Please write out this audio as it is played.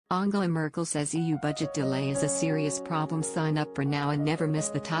Angela Merkel says EU budget delay is a serious problem. Sign up for now and never miss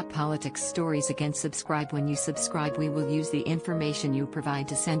the top politics stories again. Subscribe. When you subscribe, we will use the information you provide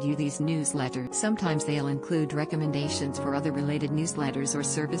to send you these newsletters. Sometimes they'll include recommendations for other related newsletters or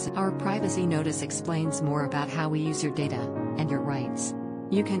services. Our privacy notice explains more about how we use your data and your rights.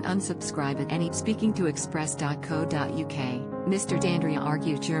 You can unsubscribe at any. Speaking to express.co.uk, Mr. D'Andrea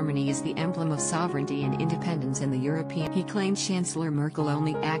argued Germany is the emblem of sovereignty and independence in the European. He claimed Chancellor Merkel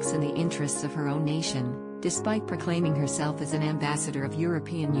only acts in the interests of her own nation, despite proclaiming herself as an ambassador of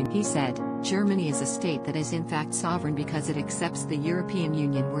European Union. He said, Germany is a state that is in fact sovereign because it accepts the European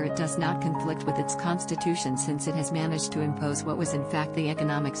Union where it does not conflict with its constitution, since it has managed to impose what was in fact the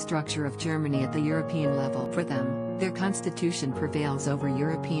economic structure of Germany at the European level. For them, their constitution prevails over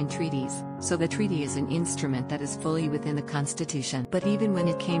European treaties, so the treaty is an instrument that is fully within the constitution. But even when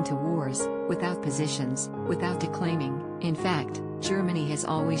it came to wars, without positions, without declaiming, in fact, Germany has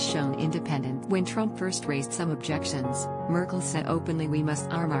always shown independence. When Trump first raised some objections, Merkel said openly, we must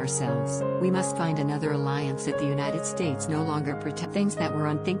arm ourselves. We must find another alliance if the United States no longer protects. Things that were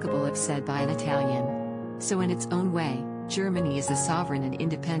unthinkable if said by an Italian. So in its own way, Germany is a sovereign and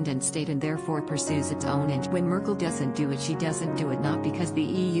independent state and therefore pursues its own end. When Merkel doesn't do it, she doesn't do it not because the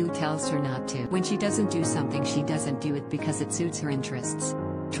EU tells her not to. When she doesn't do something, she doesn't do it because it suits her interests.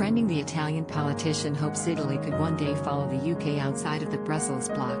 Trending: the Italian politician hopes Italy could one day follow the UK outside of the Brussels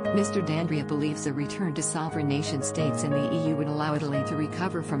bloc. Mr. D'Andrea believes a return to sovereign nation states in the EU would allow Italy to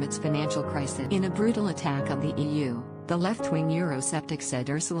recover from its financial crisis. In a brutal attack on the EU, the left-wing Eurosceptic said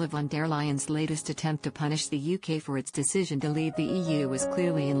Ursula von der Leyen's latest attempt to punish the UK for its decision to leave the EU was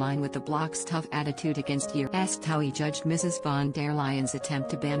clearly in line with the bloc's tough attitude against Europe. Asked how he judged Mrs. von der Leyen's attempt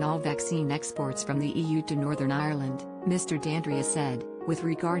to ban all vaccine exports from the EU to Northern Ireland, Mr. D'Andrea said, with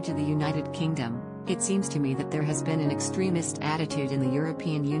regard to the United Kingdom, it seems to me that there has been an extremist attitude in the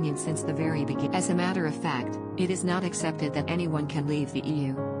European Union since the very beginning. As a matter of fact, it is not accepted that anyone can leave the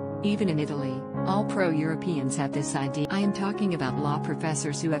EU. Even in Italy, all pro-Europeans have this idea. I am talking about law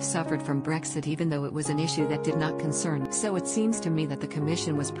professors who have suffered from Brexit even though it was an issue that did not concern. So it seems to me that the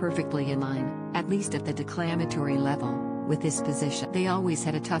Commission was perfectly in line, at least at the declamatory level, with this position. They always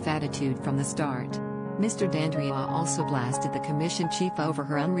had a tough attitude from the start. Mr. D'Andrea also blasted the Commission chief over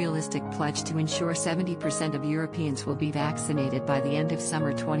her unrealistic pledge to ensure 70% of Europeans will be vaccinated by the end of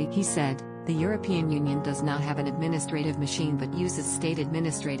summer 2020. He said, the European Union does not have an administrative machine but uses state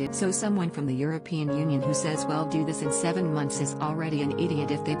administrative. So someone from the European Union who says we'll do this in 7 months is already an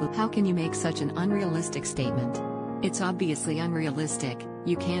idiot if they believe. How can you make such an unrealistic statement? It's obviously unrealistic,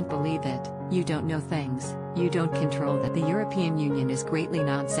 you can't believe it, you don't know things, you don't control that. The European Union is greatly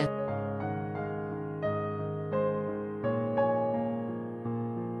nonsense.